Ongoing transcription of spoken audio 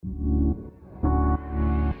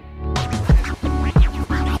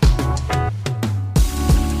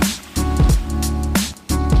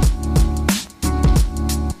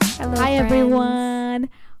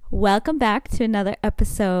Welcome back to another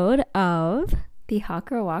episode of The Hawk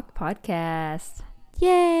Girl Walk podcast.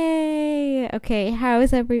 Yay! Okay, how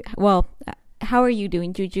are you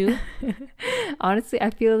doing, Juju? Honestly, I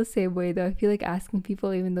feel the same way though. I feel like asking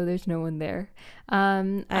people even though there's no one there.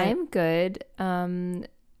 I'm good.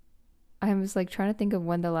 I was like trying to think of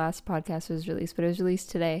when the last podcast was released, but it was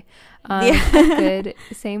released today. Yeah. I'm good.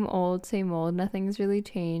 Same old, same old. Nothing's really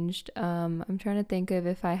changed. I'm trying to think of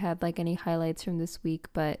if I had like any highlights from this week,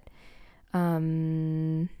 but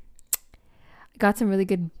I got some really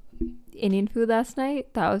good Indian food last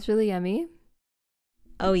night. That was really yummy.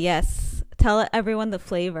 Oh yes. Tell everyone the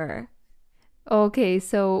flavor. Okay,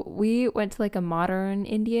 so we went to like a modern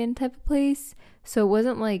Indian type of place. So it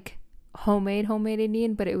wasn't like homemade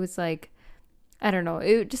Indian, but it was like, I don't know,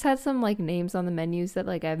 it just had some like names on the menus that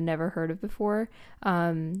like I've never heard of before.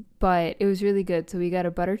 But it was really good. So we got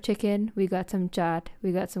a butter chicken, we got some chaat,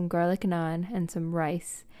 we got some garlic naan and some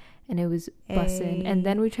rice, and it was bussin'. And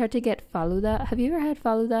then we tried to get faluda. Have you ever had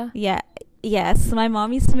faluda? Yes, my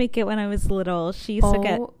mom used to make it when I was little. She used to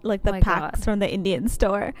get like the packs God. from the Indian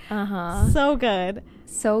store. So good.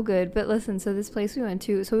 So good. But listen, so this place we went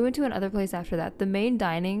to, another place after that. The main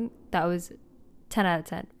dining, that was 10 out of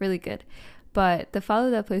 10. Really good. But the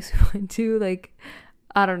faluda place we went to, like,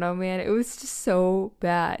 I don't know, man. It was just so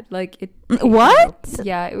bad. Like, What?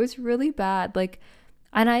 Yeah, it was really bad. Like,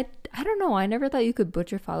 and I don't know. I never thought you could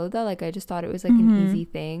butcher faluda. Like, I just thought it was like an easy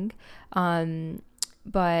thing.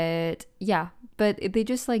 But yeah, but they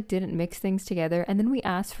just like didn't mix things together. And then we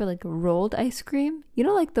asked for like rolled ice cream, you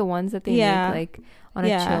know, like the ones that they make like on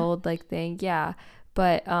a chilled like thing. Yeah,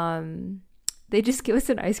 but they just give us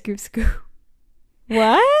an ice cream scoop.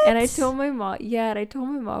 What? And I told my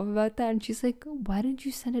mom about that, and she's like, why didn't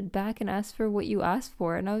you send it back and ask for what you asked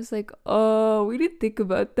for? And I was like, oh, we didn't think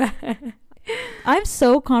about that. I'm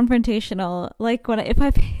so confrontational. Like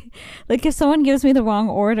if someone gives me the wrong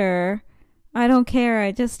order, I don't care.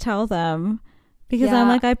 I just tell them because I'm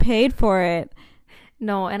like, I paid for it.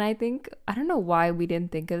 No, and I don't know why we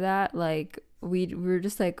didn't think of that. Like we were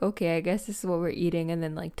just like, okay, I guess this is what we're eating, and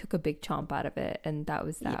then like took a big chomp out of it, and that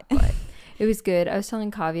was that. Yeah. But it was good. I was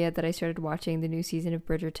telling Kavya that I started watching the new season of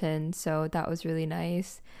Bridgerton, so that was really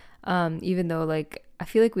nice. Even though like I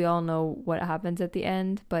feel like we all know what happens at the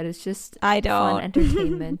end, but it's just fun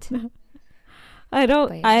entertainment. I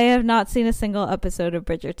don't. I have not seen a single episode of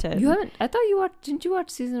Bridgerton. You haven't? I thought you watched. Didn't you watch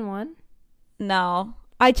season 1? No,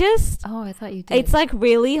 I just. Oh, I thought you did. It's like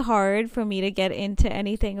really hard for me to get into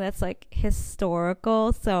anything that's like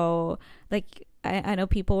historical. So like I know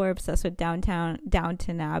people were obsessed with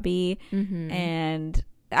Downton Abbey, and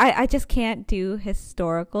I just can't do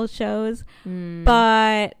historical shows.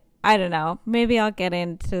 But I don't know. Maybe I'll get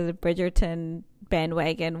into the Bridgerton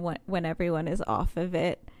bandwagon when everyone is off of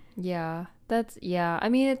it. Yeah. I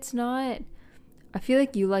mean, it's not, I feel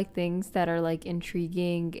like you like things that are like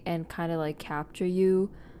intriguing and kind of like capture you.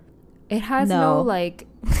 It has no like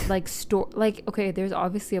story, like, okay, there's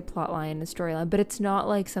obviously a plot line, a storyline, but it's not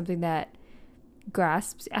like something that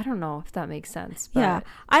grasps. I don't know if that makes sense. But, yeah.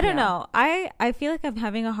 I don't know. I feel like I'm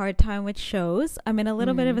having a hard time with shows. I'm in a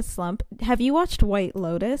little bit of a slump. Have you watched White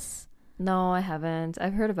Lotus? No, I haven't.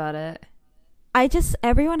 I've heard about it.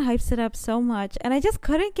 Everyone hypes it up so much, and I just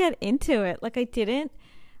couldn't get into it. Like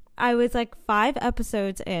I was like 5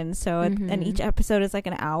 episodes in, and each episode is like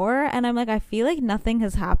an hour, and I'm like, I feel like nothing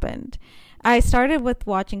has happened. I started with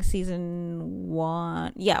watching season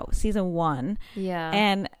 1. Yeah, season 1. Yeah.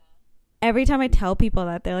 And every time I tell people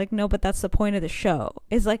that, they're like, no, but that's the point of the show.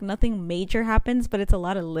 It's like nothing major happens, but it's a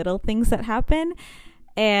lot of little things that happen.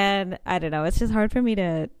 And I don't know, it's just hard for me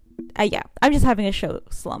to I'm just having a show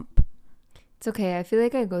slump. It's okay. I feel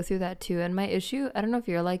like I go through that too. And my issue, I don't know if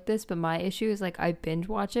you're like this, but my issue is like I binge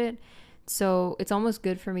watch it. So it's almost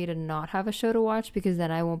good for me to not have a show to watch, because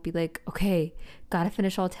then I won't be like, okay, gotta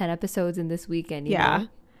finish all 10 episodes in this weekend. You know?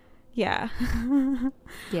 Yeah.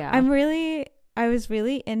 Yeah. I was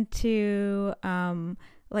really into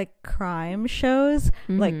like crime shows,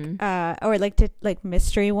 like or like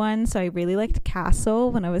mystery ones. So I really liked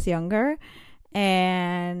Castle when I was younger,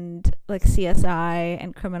 and like CSI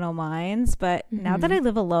and Criminal Minds, but now that I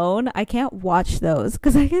live alone, I can't watch those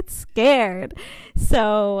because I get scared.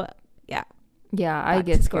 So yeah, I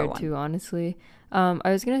get scared too, honestly. I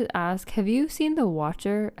was gonna ask, have you seen The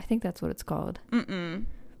Watcher? I think that's what it's called.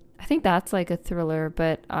 I think that's like a thriller,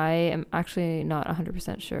 but I am actually not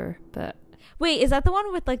 100% sure. But wait, is that the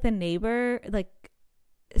one with like the neighbor, like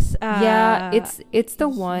yeah, it's the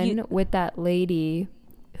one with that lady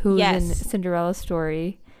who's in Cinderella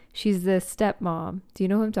Story. She's the stepmom. Do you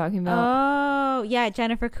know who I'm talking about? Oh, yeah,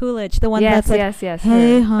 Jennifer Coolidge, the one that's like, yes.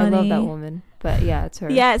 Hey, her. honey. I love that woman. But yeah, it's her.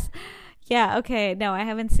 Yes. Yeah, okay. No, I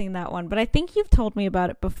haven't seen that one, but I think you've told me about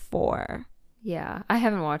it before. Yeah, I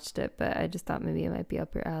haven't watched it, but I just thought maybe it might be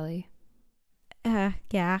up your alley.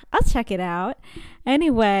 Yeah, I'll check it out.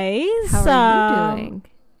 Anyways, How are you doing?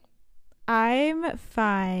 I'm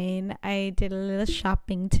fine. I did a little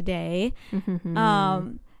shopping today.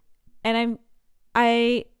 And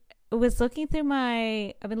I was looking through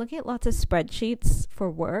I've been looking at lots of spreadsheets for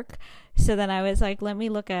work. So then I was like, let me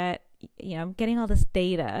look at, I'm getting all this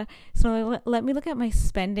data. So let me look at my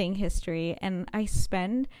spending history. And I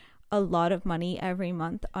spend a lot of money every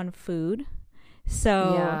month on food.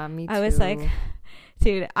 So yeah, me too. I was like,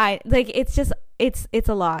 dude, it's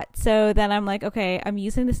a lot. So then I'm like, okay, I'm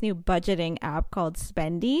using this new budgeting app called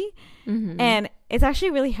Spendy, and it's actually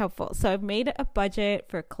really helpful. So I've made a budget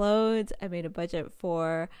for clothes, I made a budget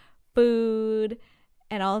for food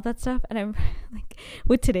and all of that stuff. And I'm like,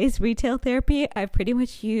 with today's retail therapy, I've pretty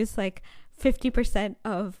much used like 50%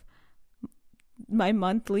 of my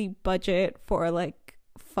monthly budget for like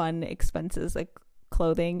fun expenses like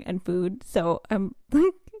clothing and food. So I'm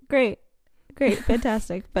like, great,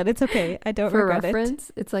 fantastic, but it's okay, I don't regret it. For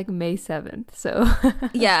reference, it's like May 7th, so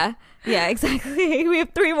yeah, exactly. We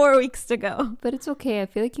have 3 more weeks to go, but it's okay. I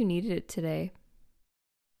feel like you needed it today.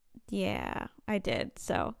 Yeah, I did.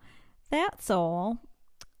 So that's all.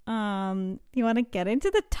 You want to get into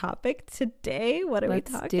the topic today? What are we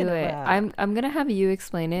talking about? Let's do it. I'm gonna have you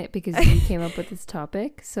explain it because you came up with this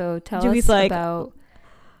topic. So tell us about.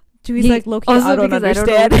 Jui's like, low-key, I don't understand.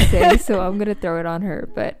 I don't know what to say, so I'm gonna throw it on her.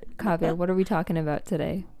 But Kavya, what are we talking about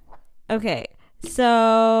today? Okay,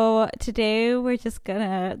 so today we're just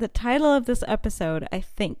the title of this episode, I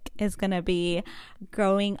think, is gonna be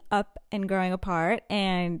Growing Up and Growing Apart.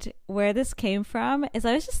 And where this came from is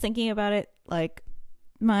I was just thinking about it, like,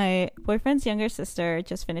 my boyfriend's younger sister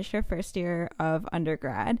just finished her first year of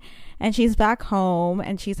undergrad, and she's back home,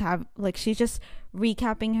 and she's just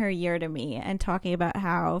recapping her year to me and talking about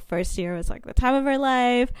how first year was like the time of her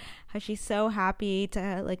life, how she's so happy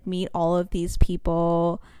to like meet all of these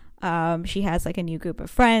people. She has like a new group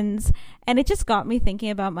of friends, and it just got me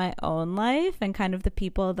thinking about my own life and kind of the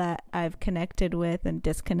people that I've connected with and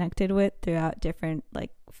disconnected with throughout different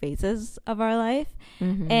like phases of our life.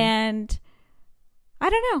 And I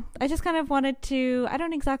don't know, I just kind of wanted to, I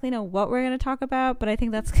don't exactly know what we're going to talk about, but I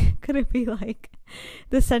think that's going to be like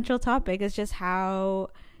the central topic, is just how,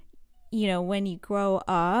 when you grow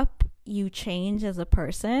up, you change as a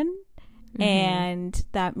person. And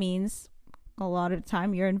that means a lot of the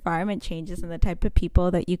time your environment changes, and the type of people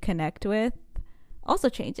that you connect with also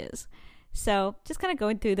changes. So just kind of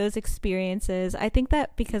going through those experiences. I think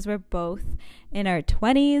that because we're both in our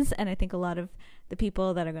 20s, and I think a lot of the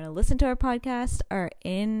people that are going to listen to our podcast are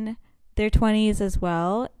in their 20s as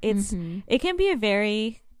well, it can be a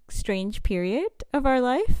very strange period of our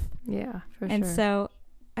life. Yeah, for sure. And so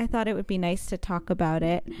I thought it would be nice to talk about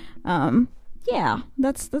it. Yeah,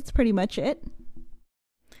 that's pretty much it.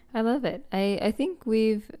 I love it. I think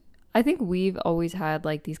we've always had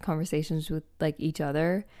like these conversations with like each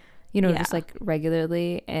other, just like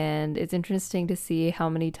regularly, and it's interesting to see how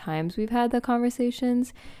many times we've had the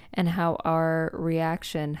conversations and how our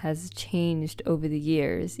reaction has changed over the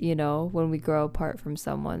years, when we grow apart from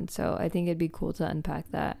someone. So I think it'd be cool to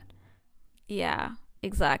unpack that. Yeah,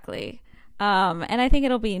 exactly. And I think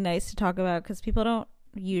it'll be nice to talk about, because people don't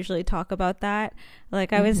usually talk about that.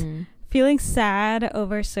 Like I was feeling sad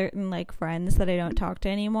over certain like friends that I don't talk to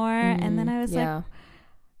anymore, and then I was like,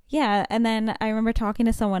 yeah, and then I remember talking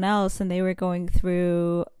to someone else, and they were going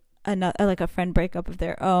through a friend breakup of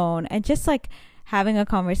their own, and just like having a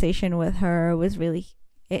conversation with her was really,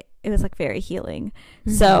 it was like very healing.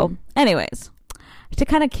 So anyways, to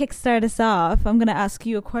kind of kickstart us off, I'm gonna ask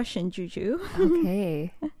you a question, Juju.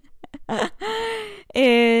 Okay.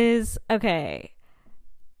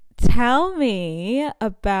 Tell me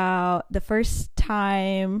about the first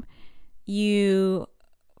time you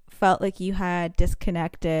felt like you had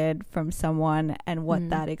disconnected from someone, and what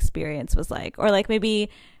that experience was like. Or like, maybe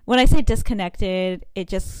when I say disconnected,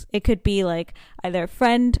 it could be like either a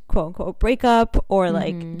friend, quote unquote, breakup, or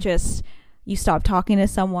like just you stopped talking to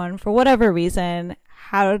someone for whatever reason.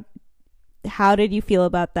 How did you feel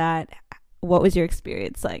about that? What was your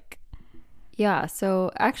experience like? Yeah,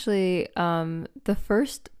 so actually, the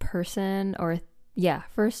first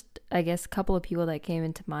I guess couple of people that came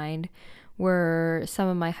into mind were some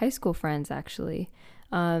of my high school friends, actually.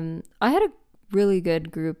 I had a really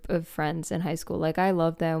good group of friends in high school. Like, I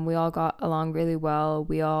loved them. We all got along really well.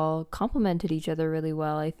 We all complimented each other really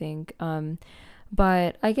well, I think.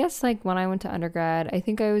 But I guess, like, when I went to undergrad, I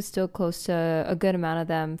think I was still close to a good amount of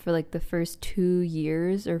them for, like, the first 2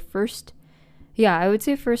 years, or first Yeah, I would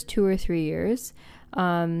say first 2 or 3 years.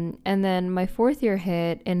 And then my fourth year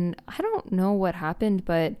hit, and I don't know what happened,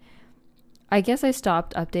 but I guess I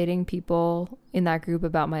stopped updating people in that group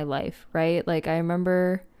about my life, right? Like, I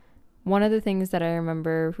remember one of the things that I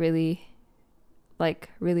remember really, like,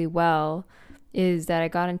 really well is that I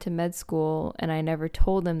got into med school and I never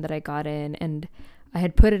told them that I got in. And I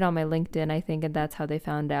had put it on my LinkedIn, I think, and that's how they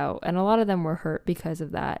found out. And a lot of them were hurt because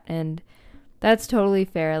of that. And that's totally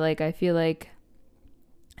fair. Like, I feel like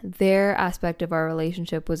their aspect of our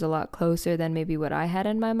relationship was a lot closer than maybe what I had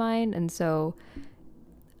in my mind. And so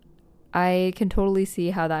I can totally see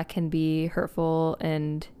how that can be hurtful.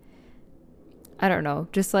 And I don't know,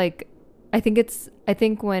 just like, I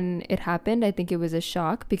think when it happened, I think it was a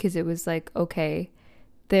shock because it was like, okay,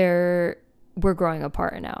 we're growing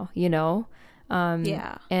apart now, you know?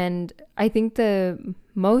 Yeah. And I think the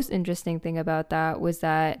most interesting thing about that was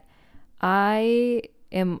that I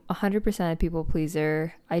am 100% a people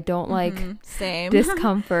pleaser. I don't like Same.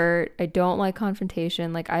 discomfort. I don't like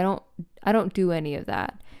confrontation. Like, I don't do any of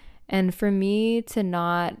that. And for me to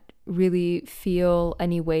not really feel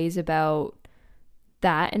any ways about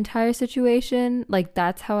that entire situation, like,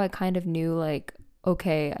 that's how I kind of knew, like,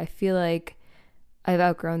 okay, I feel like I've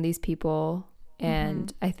outgrown these people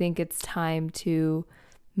and I think it's time to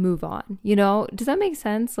move on. You know, does that make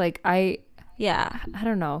sense? Like, Yeah. I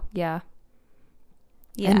don't know. Yeah.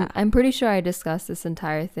 Yeah. And I'm pretty sure I discussed this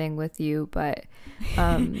entire thing with you, but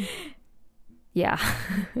yeah.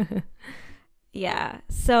 Yeah.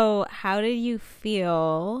 So, how did you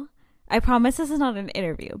feel? I promise this is not an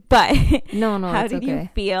interview, but No, how it's did okay. you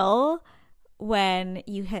feel when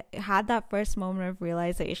you had that first moment of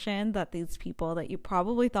realization that these people that you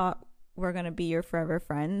probably thought were going to be your forever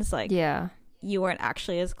friends, like, Yeah. you weren't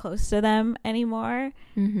actually as close to them anymore?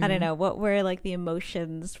 I don't know. What were, like, the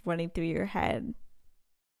emotions running through your head?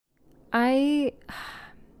 I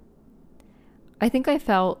think I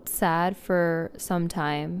felt sad for some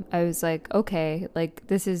time. I was like, okay, like,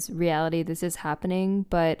 this is reality, this is happening.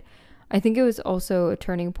 But I think it was also a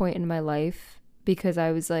turning point in my life because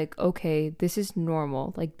I was like, okay, this is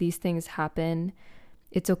normal. Like, these things happen.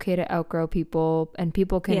 It's okay to outgrow people, and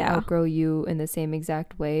people can outgrow you in the same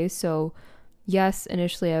exact way. So yes,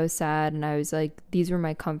 initially I was sad and I was like, these were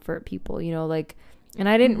my comfort people, you know, like, and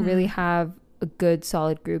I didn't really have a good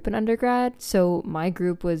solid group in undergrad, so my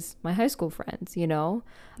group was my high school friends, you know.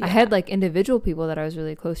 I had like individual people that I was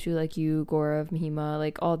really close to, like you, Gaurav, Mahima,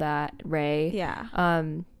 like all that, Ray.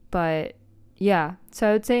 But yeah, so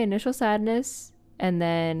I would say initial sadness, and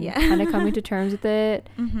then kind of coming to terms with it,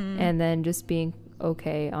 and then just being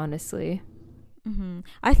okay, honestly.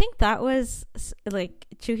 I think that was like,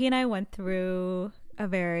 Chuhi and I went through a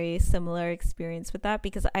very similar experience with that,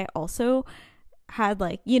 because I also had,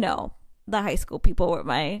 like, you know, the high school people were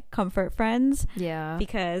my comfort friends. Yeah.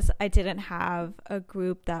 Because I didn't have a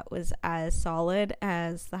group that was as solid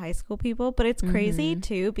as the high school people. But it's crazy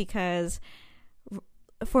too, because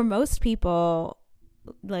for most people,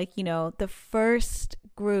 like, you know, the first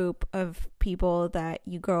group of people that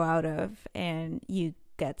you grow out of and you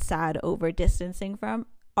get sad over distancing from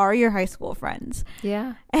are your high school friends.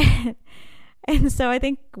 Yeah. And so I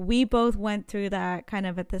think we both went through that kind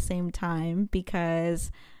of at the same time,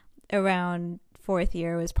 because around fourth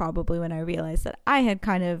year was probably when I realized that I had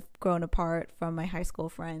kind of grown apart from my high school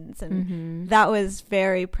friends. And that was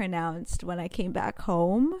very pronounced when I came back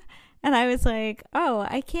home. And I was like, oh,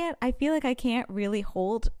 I feel like I can't really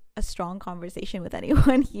hold a strong conversation with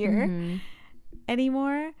anyone here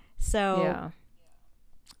anymore. So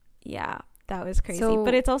yeah, that was crazy. So,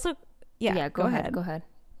 but it's also, go ahead.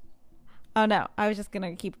 Oh no, I was just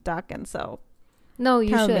gonna keep talking. So no,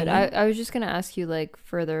 you should. I was just gonna ask you, like,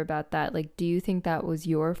 further about that. Like, do you think that was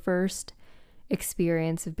your first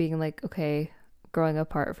experience of being like, okay, growing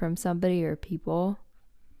apart from somebody or people?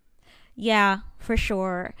 Yeah, for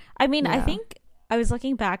sure. I mean, I think I was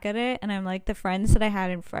looking back at it and I'm like, the friends that I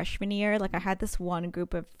had in freshman year, like, I had this one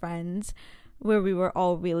group of friends where we were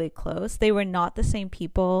all really close. They were not the same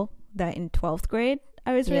people that in 12th grade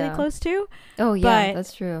I was really close to. Oh yeah,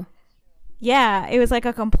 that's true. Yeah, it was like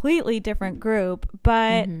a completely different group,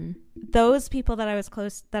 but those people that I was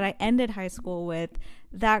close, that I ended high school with,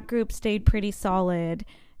 that group stayed pretty solid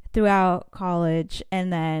throughout college.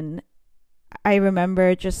 And then I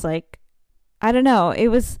remember just, like, I don't know,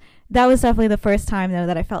 that was definitely the first time though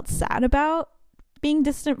that I felt sad about being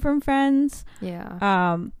distant from friends.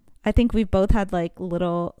 Yeah. I think we both had, like,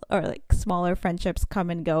 little or, like, smaller friendships come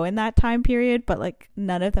and go in that time period, but, like,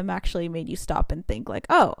 none of them actually made you stop and think, like,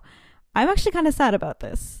 oh, I'm actually kind of sad about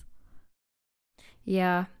this.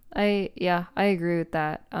 Yeah, I agree with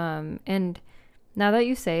that. And Now that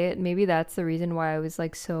you say it, maybe that's the reason why I was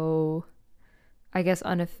like so, I guess,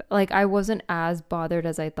 like I wasn't as bothered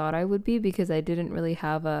as I thought I would be, because I didn't really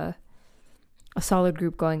have a solid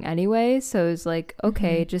group going anyway. So it was like,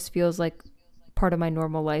 okay, it just feels like part of my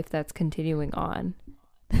normal life that's continuing on.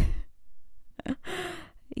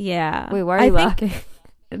 Yeah. Wait, why are you laughing?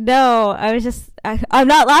 No, I was just, I'm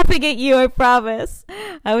not laughing at you, I promise.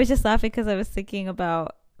 I was just laughing because I was thinking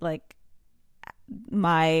about like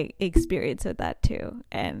my experience with that too,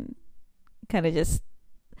 and kind of just,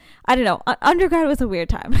 I don't know, undergrad was a weird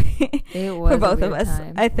time. It was for both of us,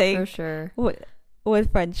 time, I think, for sure,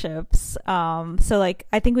 with friendships. So like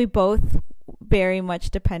I think we both very much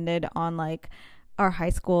depended on like our high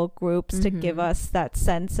school groups to give us that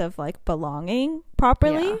sense of like belonging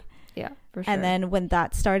properly. Yeah, for sure. And then when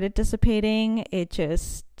that started dissipating,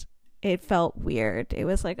 it felt weird. It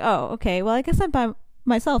was like, oh, okay, well, I guess I'm by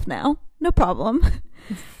myself now. No problem.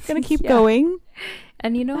 Gonna keep going.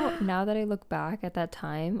 And you know, now that I look back at that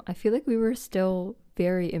time, I feel like we were still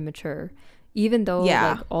very immature. Even though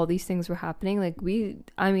like all these things were happening, like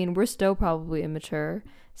we're still probably immature,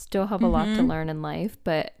 still have a lot to learn in life,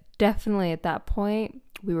 but definitely at that point,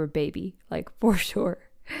 we were baby, like for sure.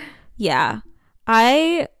 Yeah.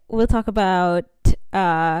 I will talk about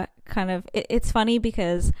kind of, it's funny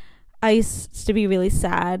because I used to be really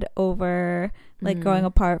sad over like growing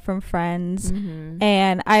apart from friends.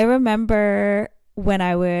 And I remember when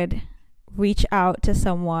I would reach out to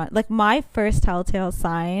someone, like my first telltale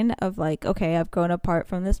sign of like, okay, I've grown apart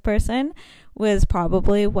from this person was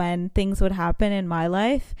probably when things would happen in my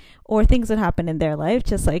life or things would happen in their life,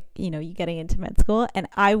 just like, you know, you getting into med school, and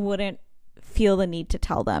I wouldn't feel the need to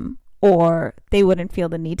tell them, or they wouldn't feel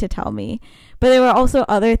the need to tell me. But there were also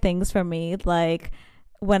other things for me, like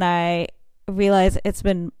when I realized it's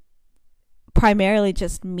been primarily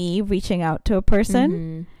just me reaching out to a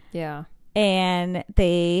person, and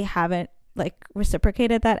they haven't like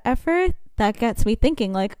reciprocated that effort, that gets me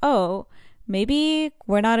thinking like, oh, maybe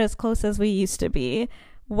we're not as close as we used to be.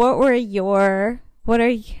 What do you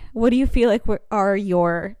feel like are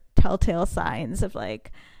your telltale signs of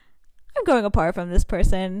like, I'm going apart from this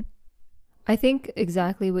person? I think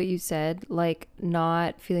exactly what you said, like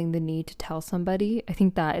not feeling the need to tell somebody. I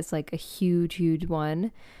think that is like a huge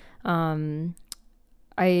one. I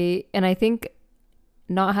think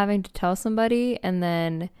not having to tell somebody, and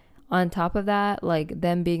then on top of that, like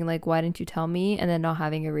them being like, why didn't you tell me? And then not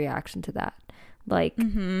having a reaction to that. Like,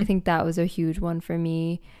 I think that was a huge one for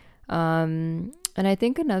me. And I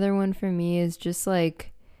think another one for me is just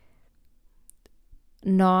like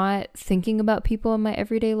not thinking about people in my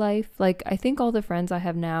everyday life. Like, I think all the friends I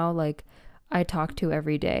have now, like I talk to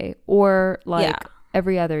every day or like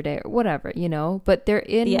every other day or whatever, you know, but they're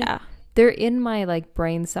in my like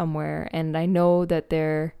brain somewhere, and I know that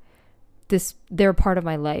they're part of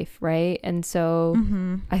my life, right? And so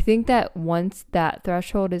I think that once that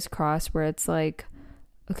threshold is crossed where it's like,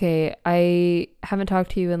 okay, I haven't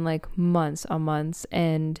talked to you in like months on months,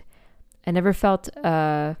 and I never felt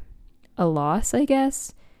a loss, I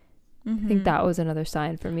guess. I think that was another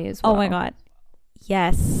sign for me as well. Oh my god,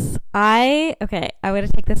 yes. I'm gonna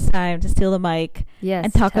take this time to steal the mic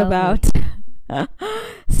and talk about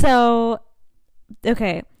so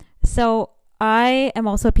I am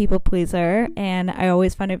also a people pleaser, and I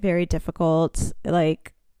always find it very difficult,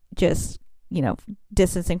 like just, you know,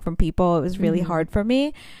 distancing from people. It was really hard for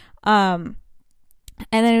me. And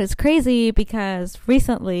then it was crazy because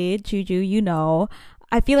recently, Juju, you know,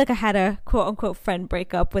 I feel like I had a quote unquote friend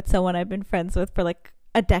breakup with someone I've been friends with for like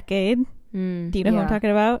a decade. Do you know who I'm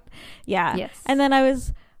talking about? Yeah. Yes. And then I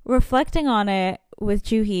was reflecting on it with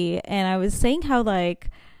Juhi, and I was saying how like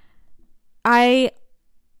I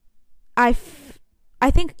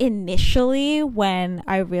think initially when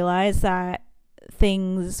I realized that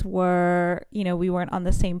things were, you know, we weren't on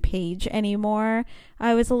the same page anymore,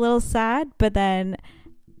 I was a little sad. But then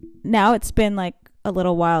now it's been like a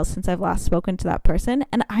little while since I've last spoken to that person,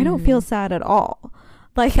 and I don't feel sad at all.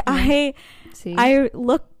 Like I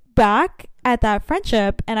look back at that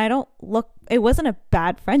friendship, and it wasn't a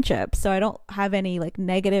bad friendship, so I don't have any like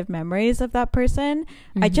negative memories of that person.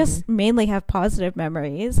 I just mainly have positive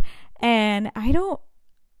memories, and I don't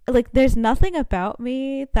like, there's nothing about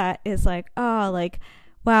me that is like, oh, like,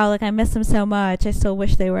 wow, like I miss them so much, I still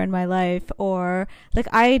wish they were in my life, or like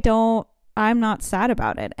I'm not sad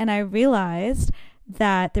about it. And I realized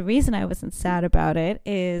that the reason I wasn't sad about it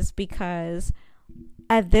is because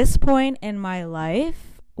at this point in my life,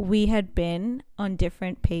 we had been on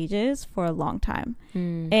different pages for a long time,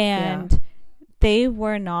 and they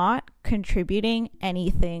were not contributing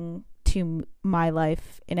anything to my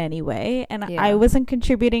life in any way, and Yeah. I wasn't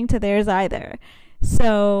contributing to theirs either.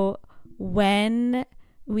 So when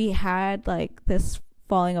we had like this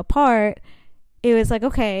falling apart, it was like,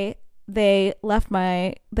 okay, they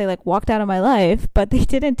like walked out of my life, but they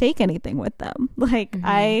didn't take anything with them. Like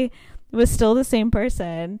I was still the same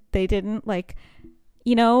person. They didn't like,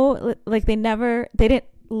 you know, like they didn't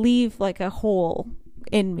leave like a hole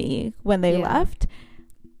in me when they left.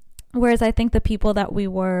 Whereas I think the people that we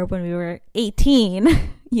were when we were 18,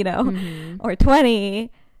 you know, or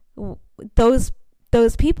 20, those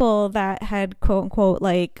people that had quote unquote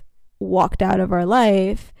like walked out of our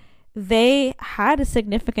life, they had a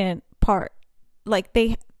significant part. Like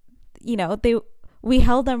they, you know, we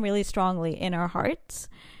held them really strongly in our hearts,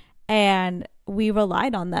 and we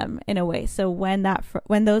relied on them in a way. So when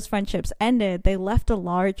those friendships ended, they left a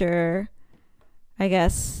larger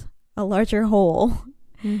hole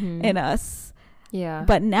in us. Yeah.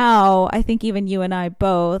 But now I think even you and I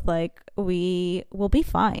both, like, we will be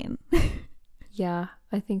fine. Yeah,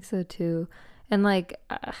 I think so too. And like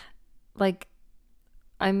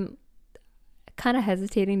I'm kind of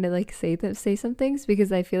hesitating to like say some things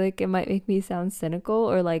because I feel like it might make me sound cynical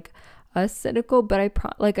or like us cynical, but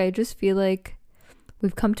I just feel like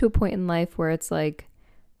we've come to a point in life where it's like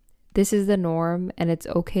this is the norm and it's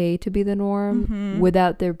okay to be the norm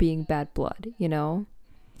without there being bad blood, you know?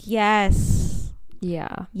 Yes.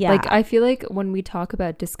 Yeah. Yeah. Like I feel like when we talk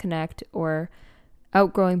about disconnect or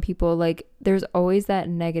outgrowing people, like there's always that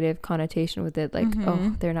negative connotation with it, like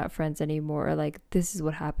oh, they're not friends anymore, or like this is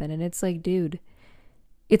what happened. And it's like, dude,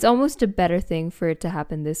 it's almost a better thing for it to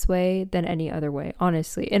happen this way than any other way,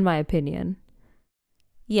 honestly, in my opinion.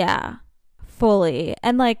 Yeah, fully.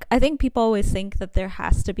 And like I think people always think that there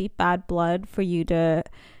has to be bad blood for you to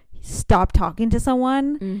stop talking to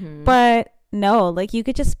someone, but no, like you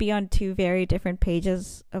could just be on two very different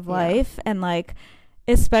pages of life. And like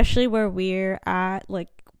especially where we're at, like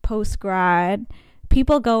post grad,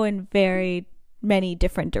 people go in very many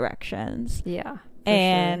different directions. Yeah.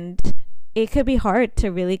 And it could be hard to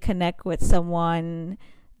really connect with someone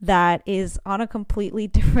that is on a completely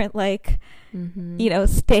different, like, you know,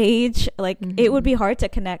 stage. Like it would be hard to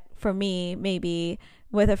connect for me, maybe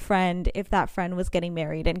with a friend if that friend was getting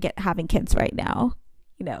married and having kids right now,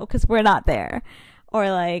 you know, because we're not there. Or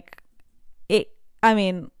like I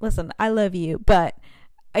mean, listen, I love you, but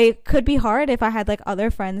it could be hard if I had like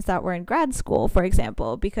other friends that were in grad school, for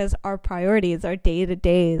example, because our priorities, our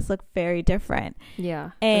day-to-days look very different.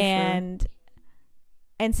 Yeah. And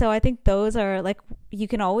so I think those are like, you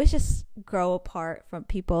can always just grow apart from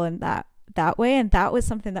people in that way. And that was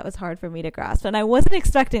something that was hard for me to grasp. And I wasn't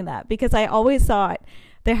expecting that because I always thought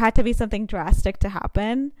there had to be something drastic to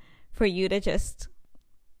happen for you to just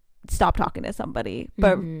stop talking to somebody.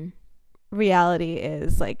 But reality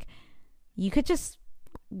is like you could just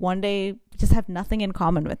one day just have nothing in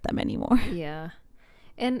common with them anymore. Yeah.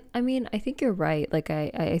 And I mean, I think you're right. Like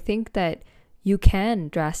I think that you can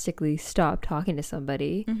drastically stop talking to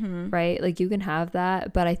somebody, right? Like you can have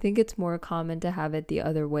that, but I think it's more common to have it the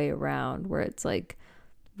other way around where it's like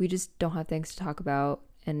we just don't have things to talk about.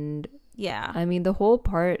 And yeah, I mean, the whole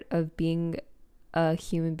part of being a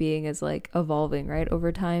human being is like evolving, right,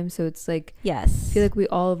 over time. So it's like, yes, I feel like we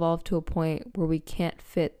all evolve to a point where we can't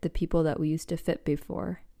fit the people that we used to fit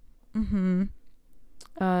before. I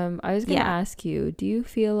was gonna ask you, do you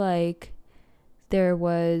feel like there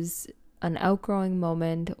was an outgrowing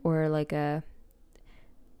moment or like I'm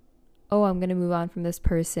gonna move on from this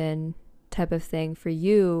person type of thing for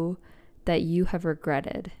you that you have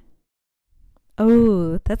regretted?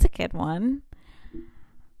 Oh, that's a good one.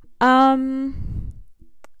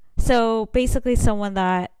 So basically someone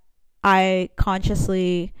that I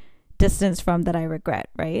consciously distanced from that I regret,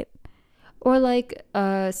 right? Or like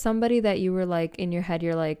somebody that you were like in your head,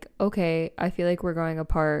 you're like, okay, I feel like we're growing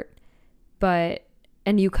apart,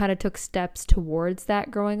 and you kind of took steps towards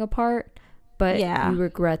that growing apart, but you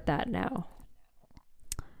regret that now.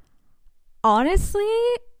 Honestly,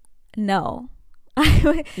 no.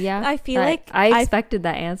 Yeah, I feel like I expected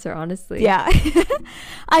that answer, honestly. Yeah.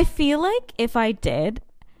 I feel like if I did,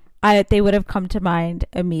 they would have come to mind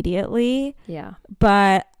immediately. Yeah.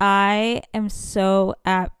 But I am so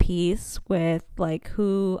at peace with like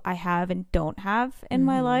who I have and don't have in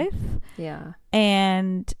my life. Yeah.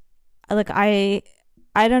 And like I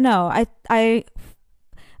don't know. I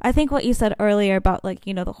think what you said earlier about like,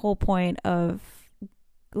 you know, the whole point of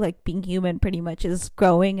like being human pretty much is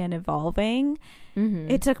growing and evolving.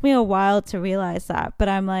 It took me a while to realize that, but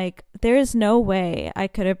I'm like, there is no way I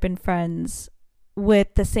could have been friends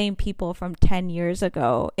with the same people from 10 years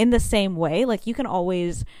ago in the same way. Like you can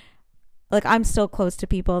always like I'm still close to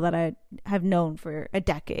people that I have known for a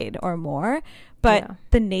decade or more, but Yeah.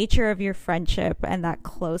 the nature of your friendship and that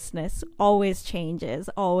closeness always changes,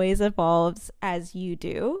 always evolves as you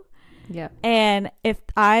do. Yeah. And if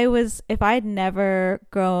I'd never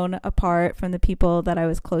grown apart from the people that I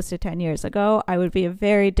was close to 10 years ago, I would be a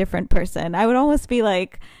very different person. I would almost be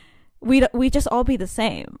like, we just all be the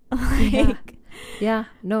same. Like, Yeah.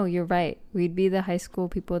 No, you're right. We'd be the high school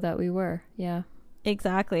people that we were. Yeah.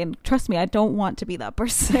 exactly. And trust me, I don't want to be that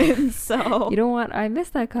person. So You don't want, I miss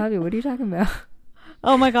that copy. What are you talking about?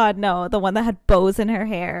 oh my God, no. The one that had bows in her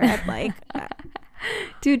hair. And like,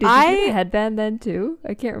 Dude, did you do the headband then too?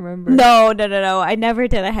 I can't remember. no. I never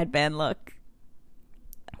did a headband look.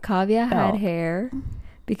 Kavya had hair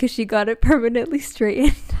because she got it permanently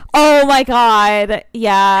straightened. Oh my God.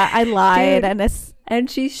 Yeah, I lied. Dude. And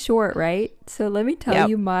she's short, right? So let me tell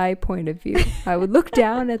you my point of view. I would look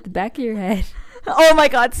down at the back of your head. Oh my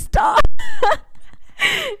God, stop.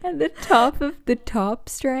 And the top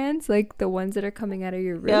strands, like the ones that are coming out of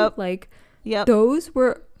your root, those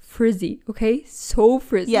were frizzy, okay? So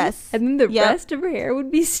frizzy. Yes. And then the rest of her hair would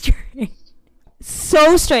be straight.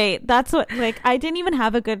 So straight. That's what, like, I didn't even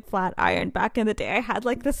have a good flat iron back in the day. I had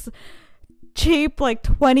like this cheap, like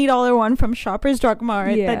 $20 one from Shoppers Drug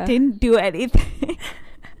Mart that didn't do anything.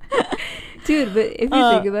 Dude, but if you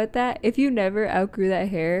think about that, if you never outgrew that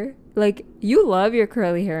hair, like, you love your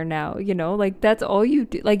curly hair now, you know? Like, that's all you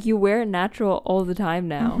do. Like, you wear it natural all the time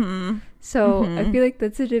now. Mm-hmm. So I feel like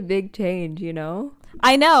that's such a big change, you know?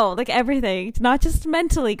 I know, like everything, not just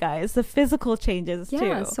mentally, guys, the physical changes too.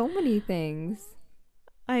 Yeah, so many things.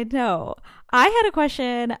 I know. I had a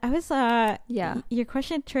question. I was your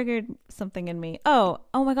question triggered something in me. Oh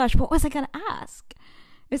my gosh, what was I gonna ask?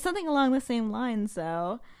 It's something along the same lines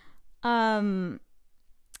though. I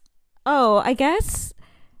guess,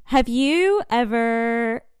 have you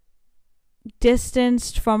ever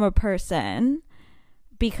distanced from a person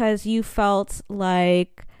because you felt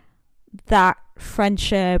like that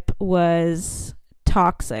friendship was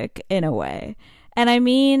toxic in a way? And I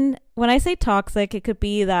mean, when I say toxic, it could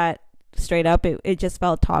be that straight up it just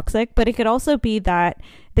felt toxic, but it could also be that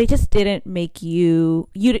they just didn't make you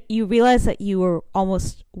realize that you were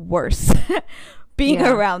almost worse being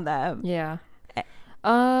around them. Yeah.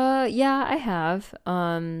 Yeah, I have.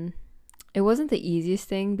 It wasn't the easiest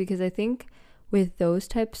thing because I think with those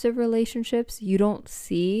types of relationships, you don't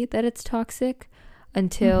see that it's toxic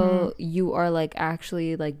until you are like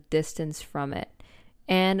actually like distanced from it,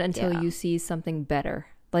 and until you see something better.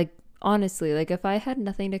 Like, honestly, like if I had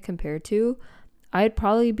nothing to compare to, I'd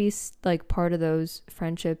probably be like part of those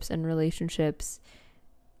friendships and relationships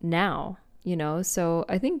now, you know? So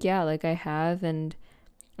I think, like I have, and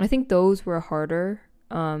I think those were harder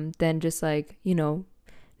than just like, you know,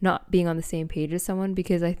 not being on the same page as someone,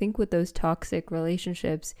 because I think with those toxic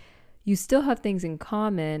relationships, you still have things in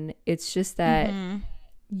common. It's just that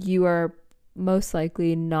you are most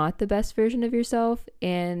likely not the best version of yourself,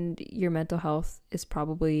 and your mental health is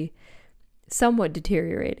probably somewhat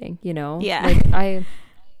deteriorating, you know? Yeah. Like I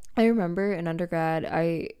remember in undergrad,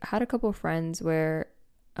 I had a couple of friends where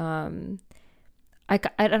I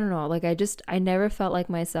don't know, like I never felt like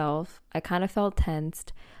myself. I kind of felt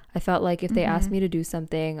tensed. I felt like if they asked me to do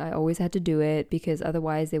something, I always had to do it because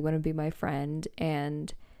otherwise they wouldn't be my friend.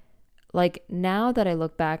 And like now that I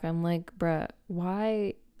look back, I'm like, bruh,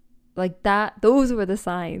 why? Like that, those were the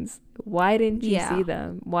signs. Why didn't you see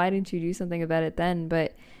them? Why didn't you do something about it then?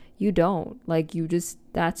 But you don't. Like, you just,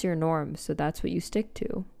 that's your norm. So that's what you stick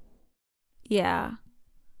to. Yeah.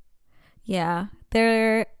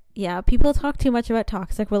 People talk too much about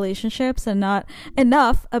toxic relationships and not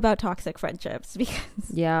enough about toxic friendships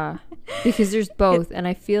because there's both. And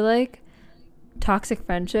I feel like toxic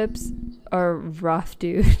friendships are rough,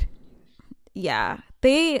 dude. Yeah,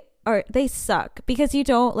 they suck because you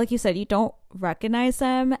don't, like you said, you don't recognize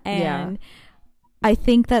them. And I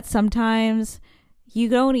think that sometimes you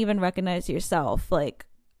don't even recognize yourself, like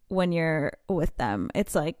when you're with them.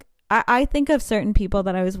 It's like I think of certain people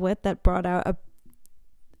that I was with that brought out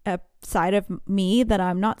a side of me that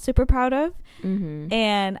I'm not super proud of.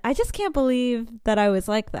 And I just can't believe that I was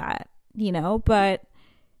like that, you know? But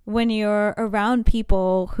when you're around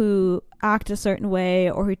people who act a certain way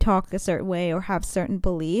or who talk a certain way or have certain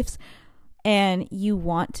beliefs, and you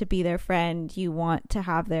want to be their friend, you want to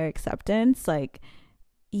have their acceptance, like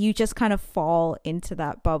you just kind of fall into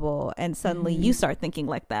that bubble, and suddenly you start thinking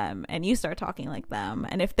like them and you start talking like them,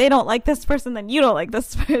 and if they don't like this person, then you don't like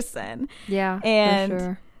this person. And for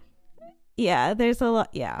sure. There's a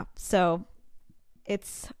lot. So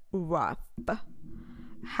it's rough.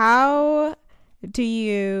 How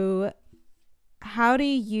how do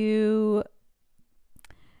you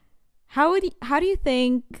how do you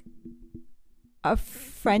think a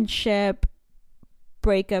friendship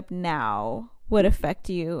breakup now would affect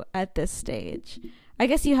you at this stage? I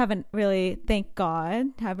guess you haven't really, thank God,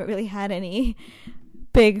 haven't really had any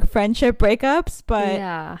big friendship breakups, but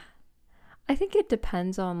yeah, I think it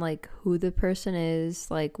depends on like who the person is,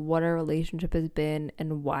 like what our relationship has been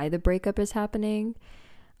and why the breakup is happening.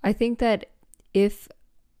 I think that if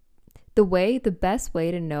the best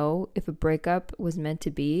way to know if a breakup was meant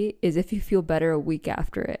to be is if you feel better a week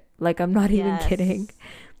after it. Like, I'm not even kidding.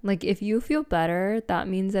 Like, if you feel better, that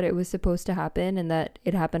means that it was supposed to happen and that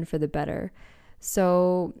it happened for the better.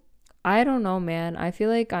 So I don't know, man. I feel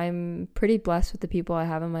like I'm pretty blessed with the people I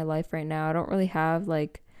have in my life right now. I don't really have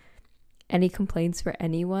like any complaints for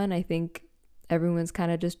anyone. I think everyone's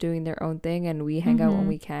kind of just doing their own thing, and we hang out when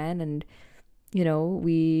we can, and you know,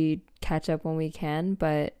 we catch up when we can.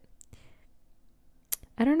 But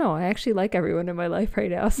I don't know, I actually like everyone in my life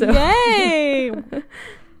right now, so yay.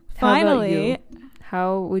 Finally.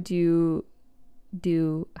 How would you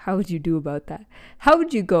do about that? How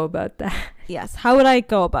would you go about that? Yes, how would I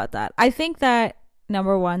go about that? I think that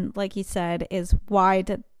number one, like you said, is why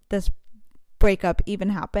did this breakup even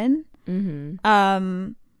happen?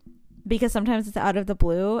 Because sometimes it's out of the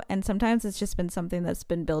blue, and sometimes it's just been something that's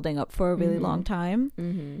been building up for a really long time.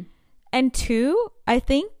 And two, I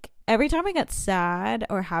think every time I get sad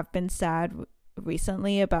or have been sad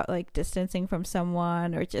recently about like distancing from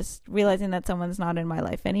someone or just realizing that someone's not in my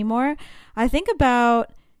life anymore, I think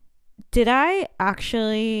about, did I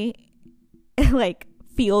actually like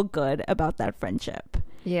feel good about that friendship?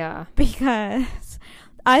 Yeah. Because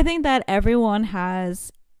I think that everyone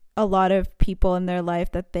has a lot of people in their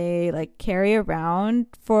life that they like carry around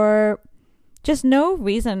for just no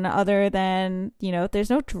reason other than, you know, there's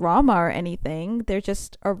no drama or anything. They're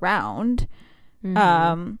just around.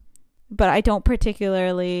 But I don't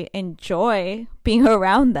particularly enjoy being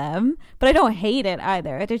around them, but I don't hate it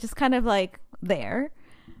either. They're just kind of like there.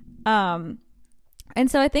 And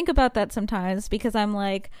so I think about that sometimes because I'm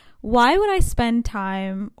like, why would I spend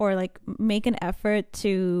time or like make an effort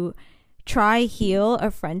to try heal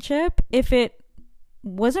a friendship if it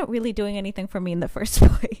wasn't really doing anything for me in the first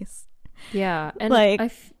place? Yeah. And like,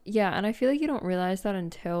 and I feel like you don't realize that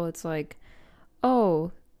until it's like,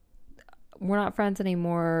 oh, we're not friends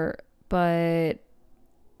anymore, but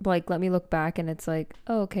like, let me look back and it's like,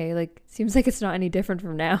 oh, okay, like, seems like it's not any different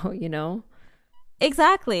from now, you know?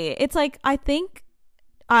 Exactly. It's like, I think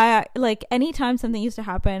I like anytime something used to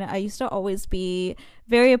happen, I used to always be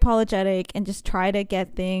very apologetic and just try to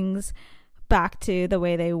get things back to the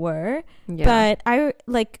way they were. Yeah. But I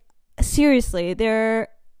like, seriously,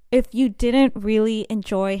 if you didn't really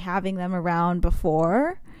enjoy having them around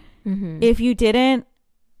before, if you didn't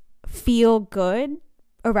feel good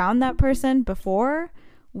around that person before,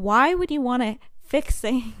 why would you want to fix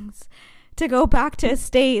things to go back to a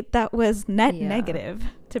state that was negative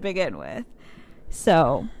to begin with?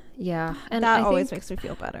 So yeah, and that always makes me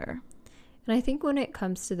feel better. And I think when it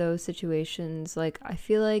comes to those situations, like, I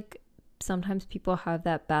feel like sometimes people have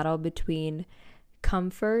that battle between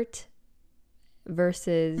comfort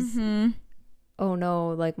versus oh no,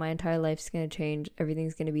 like my entire life's gonna change,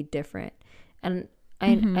 everything's gonna be different. And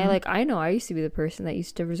I know I used to be the person that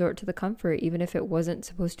used to resort to the comfort even if it wasn't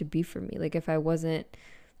supposed to be for me. Like,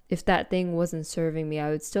 if that thing wasn't serving me, I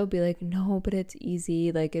would still be like, no, but it's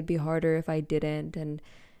easy, like it'd be harder if I didn't. And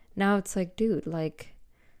now it's like, dude, like,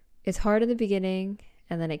 it's hard in the beginning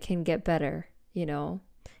and then it can get better, you know?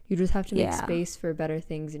 You just have to make space for better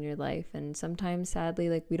things in your life. And sometimes, sadly,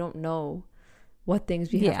 like, we don't know what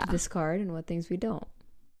things we have to discard and what things we don't.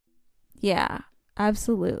 Yeah,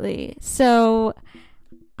 absolutely. So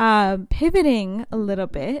pivoting a little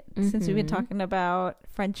bit, since we've been talking about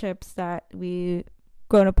friendships that we've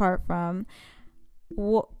grown apart from,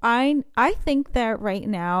 I think that right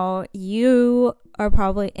now you are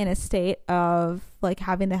probably in a state of like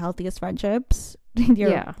having the healthiest friendships in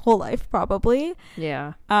your whole life, probably.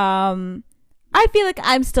 Yeah. I feel like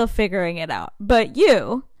I'm still figuring it out, but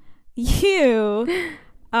you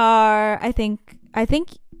are, I think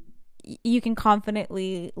you can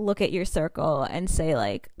confidently look at your circle and say,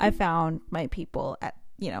 like, I found my people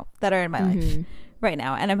that are in my life right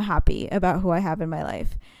now, and I'm happy about who I have in my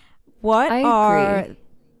life. Agree.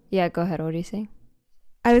 Yeah, go ahead. What are you saying?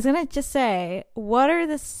 I was gonna just say, what are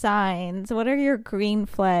the signs, what are your green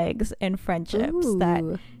flags in friendships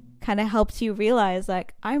that kind of helps you realize,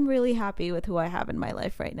 like, I'm really happy with who I have in my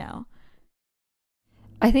life right now?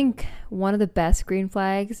 I think one of the best green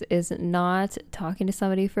flags is not talking to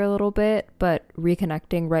somebody for a little bit, but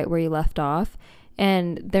reconnecting right where you left off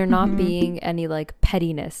and they're not being any like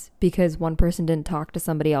pettiness because one person didn't talk to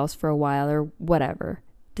somebody else for a while or whatever.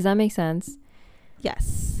 Does that make sense?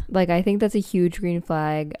 Yes. Like, I think that's a huge green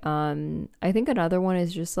flag. I think another one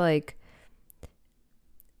is just like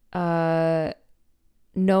knowing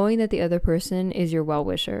that the other person is your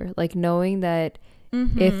well-wisher, like knowing that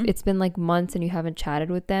if it's been like months and you haven't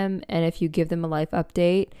chatted with them, and if you give them a life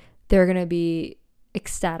update, they're gonna be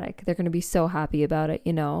ecstatic, they're gonna be so happy about it,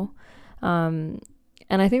 you know.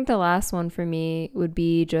 And I think the last one for me would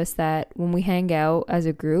be just that when we hang out as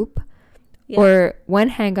a group, or when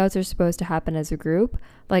hangouts are supposed to happen as a group,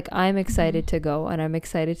 like I'm excited to go and I'm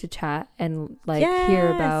excited to chat and like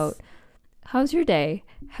hear about how's your day,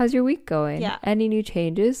 how's your week going, any new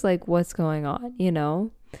changes, like what's going on, you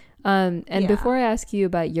know. And before I ask you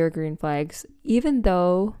about your green flags, even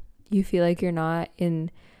though you feel like you're not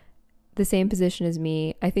in the same position as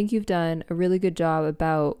me, I think you've done a really good job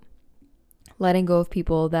about letting go of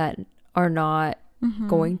people that are not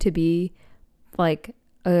going to be like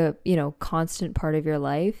a, you know, constant part of your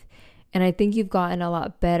life. And I think you've gotten a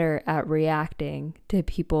lot better at reacting to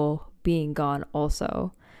people being gone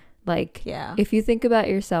also. Like, if you think about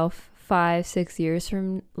yourself 5-6 years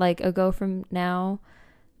from like ago from now,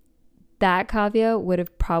 that Kavya would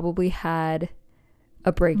have probably had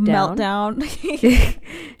a breakdown. Meltdown.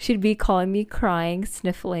 She'd be calling me crying,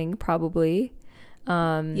 sniffling probably.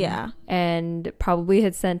 And probably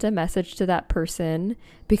had sent a message to that person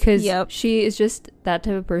because she is just that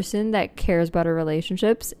type of person that cares about her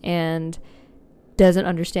relationships and doesn't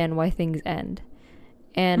understand why things end.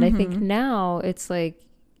 And I think now it's like,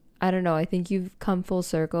 I don't know, I think you've come full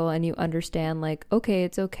circle and you understand like, okay,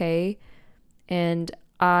 it's okay, and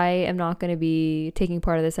I am not going to be taking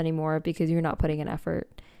part of this anymore because you're not putting an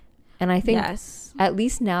effort. And I think at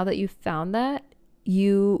least now that you've found that,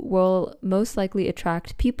 you will most likely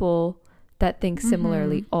attract people that think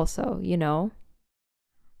similarly also, you know?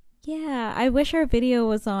 Yeah, I wish our video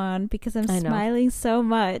was on because I'm smiling so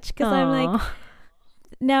much because I'm like,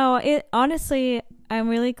 no, it honestly, I'm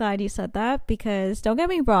really glad you said that because don't get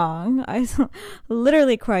me wrong, I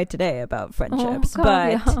literally cried today about friendships,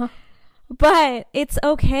 but it's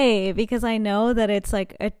okay because I know that it's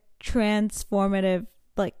like a transformative,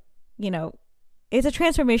 like, you know, it's a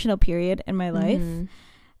transformational period in my life.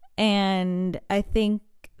 And I think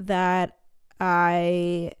that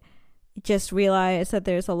I just realized that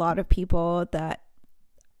there's a lot of people that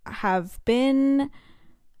have been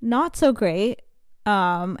not so great,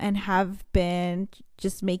 and have been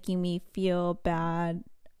just making me feel bad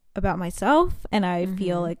about myself. And I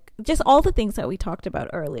feel like just all the things that we talked about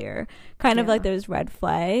earlier, kind of like those red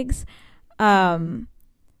flags.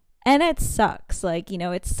 And it sucks, like, you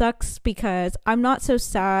know, it sucks because I'm not so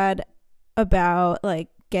sad about like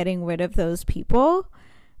getting rid of those people.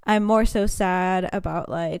 I'm more so sad about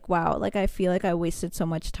like, wow, like I feel like I wasted so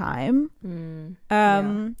much time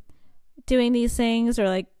doing these things, or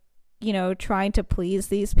like, you know, trying to please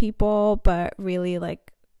these people, but really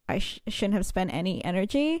like I shouldn't have spent any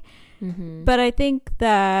energy. But I think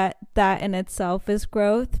that in itself is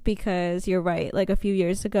growth, because you're right, like a few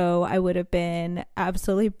years ago I would have been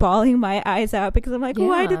absolutely bawling my eyes out because I'm like,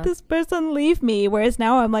 why did this person leave me? Whereas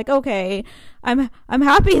now I'm like, okay, I'm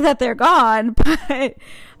happy that they're gone, but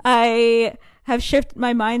I have shifted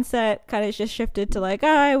my mindset, kind of just shifted to like,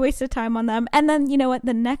 I wasted time on them. And then, you know what,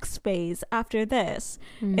 the next phase after this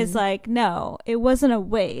is like, no, it wasn't a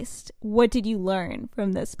waste. What did you learn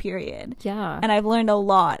from this period? And I've learned a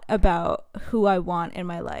lot about who I want in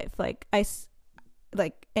my life, like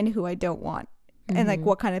and who I don't want, and like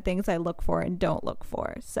what kind of things I look for and don't look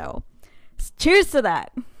for. So cheers to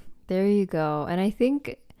that. There you go. And I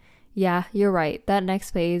think, yeah, you're right. That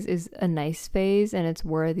next phase is a nice phase, and it's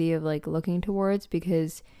worthy of like looking towards,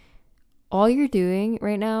 because all you're doing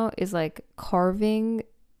right now is like carving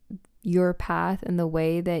your path in the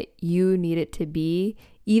way that you need it to be,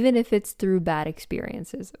 even if it's through bad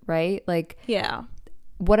experiences, right? Like,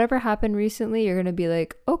 whatever happened recently, you're going to be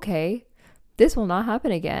like, okay, this will not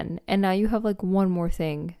happen again. And now you have like one more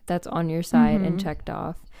thing that's on your side and checked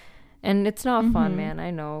off. And it's not fun, man. I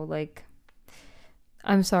know, like,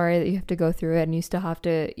 I'm sorry that you have to go through it and you still have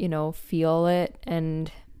to, you know, feel it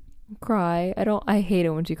and cry. I hate it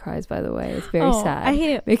when she cries, by the way. It's very sad. I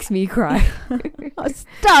hate it. Makes me cry.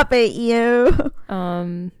 Stop it, you.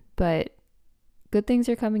 But good things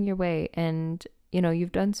are coming your way, and you know,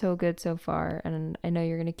 you've done so good so far, and I know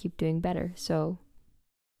you're going to keep doing better. So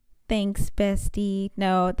thanks, bestie.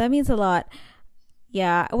 No, that means a lot.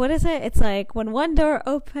 Yeah, what is it? It's like when one door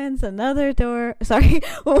opens, another door... Sorry,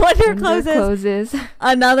 when one door closes, closes,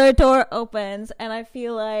 another door opens. And I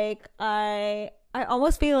feel like I I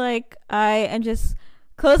almost feel like I am just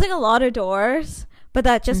closing a lot of doors, but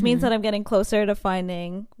that just means that I'm getting closer to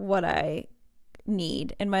finding what I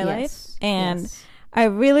need in my life. And I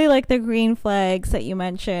really like the green flags that you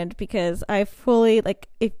mentioned, because I fully, like,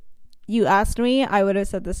 if you asked me, I would have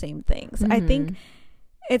said the same things. I think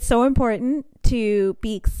it's so important to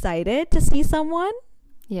be excited to see someone.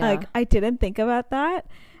 Like, I didn't think about that.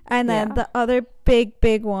 And then the other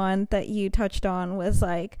big one that you touched on was,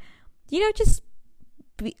 like, you know, just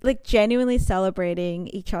be, like, genuinely celebrating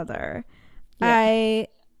each other. I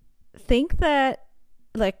think that,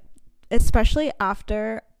 like, especially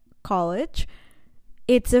after college,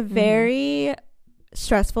 it's a very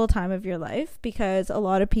stressful time of your life, because a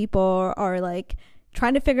lot of people are, like,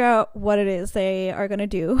 trying to figure out what it is they are going to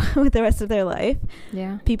do with the rest of their life.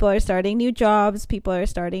 People are starting new jobs, people are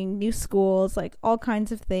starting new schools, like, all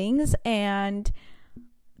kinds of things, and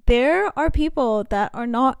there are people that are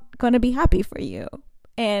not going to be happy for you.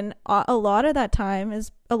 And a lot of that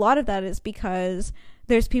is because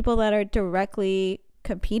there's people that are directly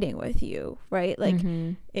competing with you, right? Like,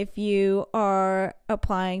 if you are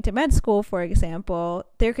applying to med school, for example,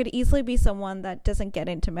 there could easily be someone that doesn't get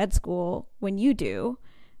into med school when you do,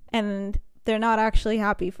 and they're not actually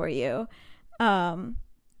happy for you. And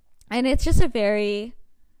it's just a very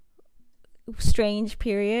strange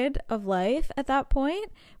period of life at that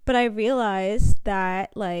point. But I realized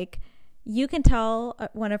that, like, you can tell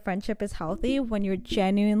when a friendship is healthy when you're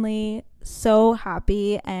genuinely so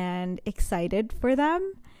happy and excited for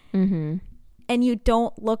them, and you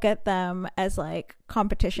don't look at them as, like,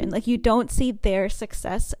 competition. Like, you don't see their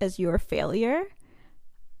success as your failure,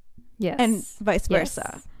 and vice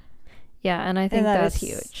versa. And I think that's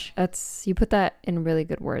huge. That's, you put that in really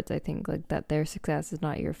good words. I think, like, that their success is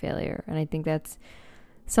not your failure, and I think that's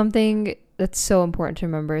something that's so important to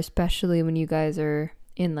remember, especially when you guys are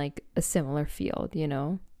in, like, a similar field, you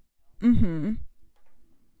know.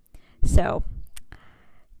 So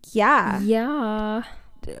yeah,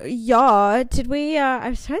 did we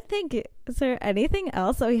I'm trying to think, is there anything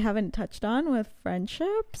else that we haven't touched on with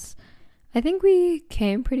friendships? I think we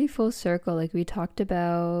came pretty full circle. Like, we talked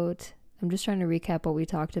about, I'm just trying to recap what we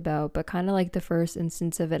talked about, but kind of like the first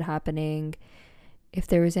instance of it happening, if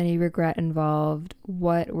there was any regret involved,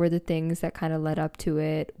 what were the things that kind of led up to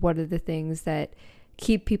it, what are the things that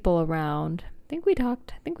keep people around. I think we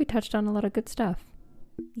touched on a lot of good stuff.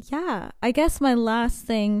 I guess my last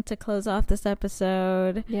thing to close off this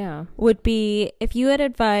episode would be, if you had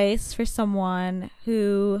advice for someone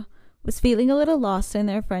who was feeling a little lost in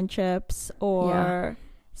their friendships, or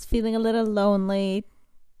is feeling a little lonely,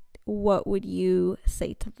 what would you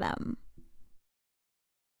say to them?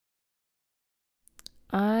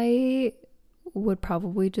 I would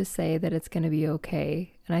probably just say that it's going to be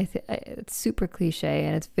okay. And it's super cliche,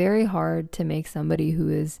 and it's very hard to make somebody who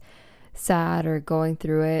is sad or going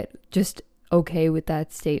through it just okay with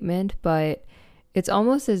that statement. But it's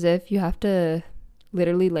almost as if you have to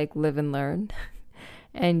literally, like, live and learn.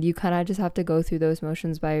 And you kind of just have to go through those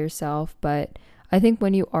motions by yourself. But I think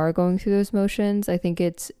when you are going through those motions, I think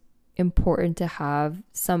it's important to have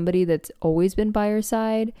somebody that's always been by your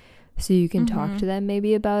side, so you can talk to them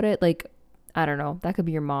maybe about it. Like, I don't know, that could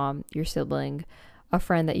be your mom, your sibling, a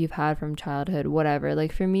friend that you've had from childhood, whatever.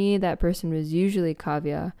 Like, for me, that person was usually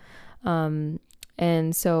Kavya.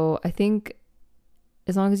 And so I think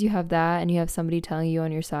as long as you have that and you have somebody telling you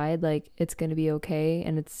on your side, like, it's going to be okay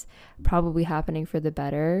and it's probably happening for the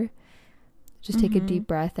better, just take a deep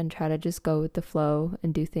breath and try to just go with the flow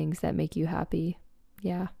and do things that make you happy.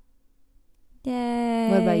 Yay.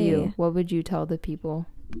 What about you? What would you tell the people?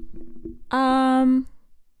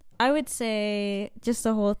 I would say just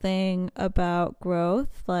the whole thing about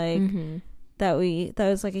growth, like, that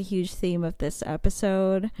was like a huge theme of this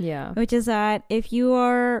episode, which is that if you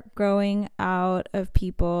are growing out of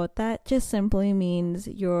people, that just simply means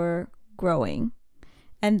you're growing,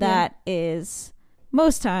 and that is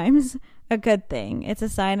most times a good thing. It's a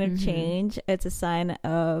sign of change. It's a sign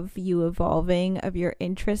of you evolving, of your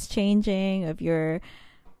interests changing, of your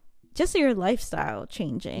lifestyle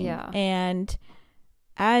changing. And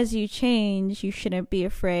as you change, you shouldn't be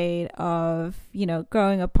afraid of,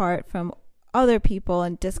 growing apart from other people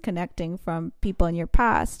and disconnecting from people in your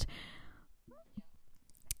past,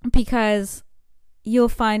 because you'll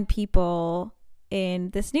find people in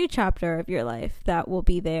this new chapter of your life that will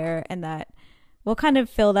be there and that will kind of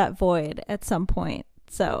fill that void at some point.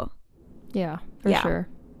 So for sure,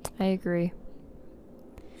 I agree.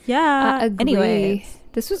 Anyway,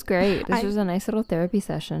 this was great. This was a nice little therapy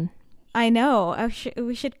session. I know.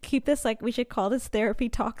 We should keep this, like, we should call this Therapy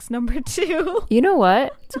Talks number 2. You know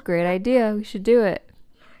what? It's a great idea. We should do it.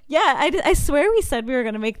 Yeah, I swear we said we were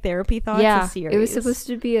gonna make therapy thoughts a series. It was supposed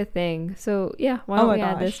to be a thing. So yeah, why don't we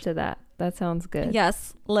add this to that? That sounds good.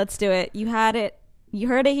 Yes, let's do it. You had it. You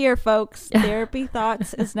heard it here, folks. Therapy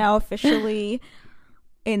thoughts is now officially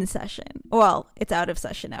in session. Well, it's out of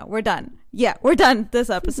session now. We're done. Yeah, we're done this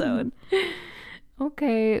episode.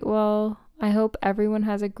 Okay, well, I hope everyone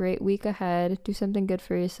has a great week ahead. Do something good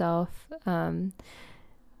for yourself.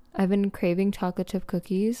 I've been craving chocolate chip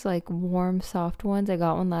cookies, like warm, soft ones. I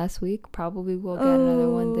got one last week. Probably will get another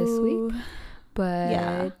one this week.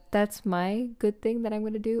 But that's my good thing that I'm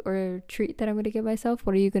going to do, or treat that I'm going to give myself.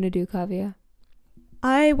 What are you going to do, Kavya?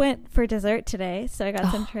 I went for dessert today, so I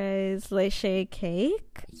got some Tres Leche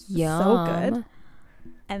cake. Yum. So good.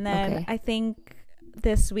 And then I think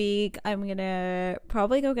this week I'm going to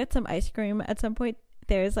probably go get some ice cream at some point.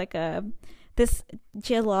 There's like this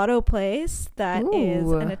gelato place that is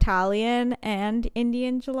an Italian and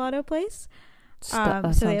Indian gelato place. So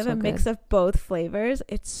they have a mix of both flavors.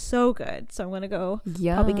 It's so good. So I'm going to go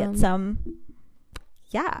probably get some.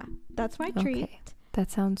 Yeah, that's my treat. Okay. That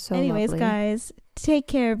sounds so Anyways, lovely. guys, take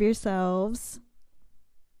care of yourselves.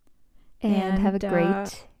 And have a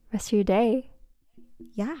great rest of your day.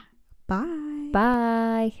 Yeah. Bye.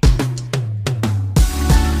 Bye.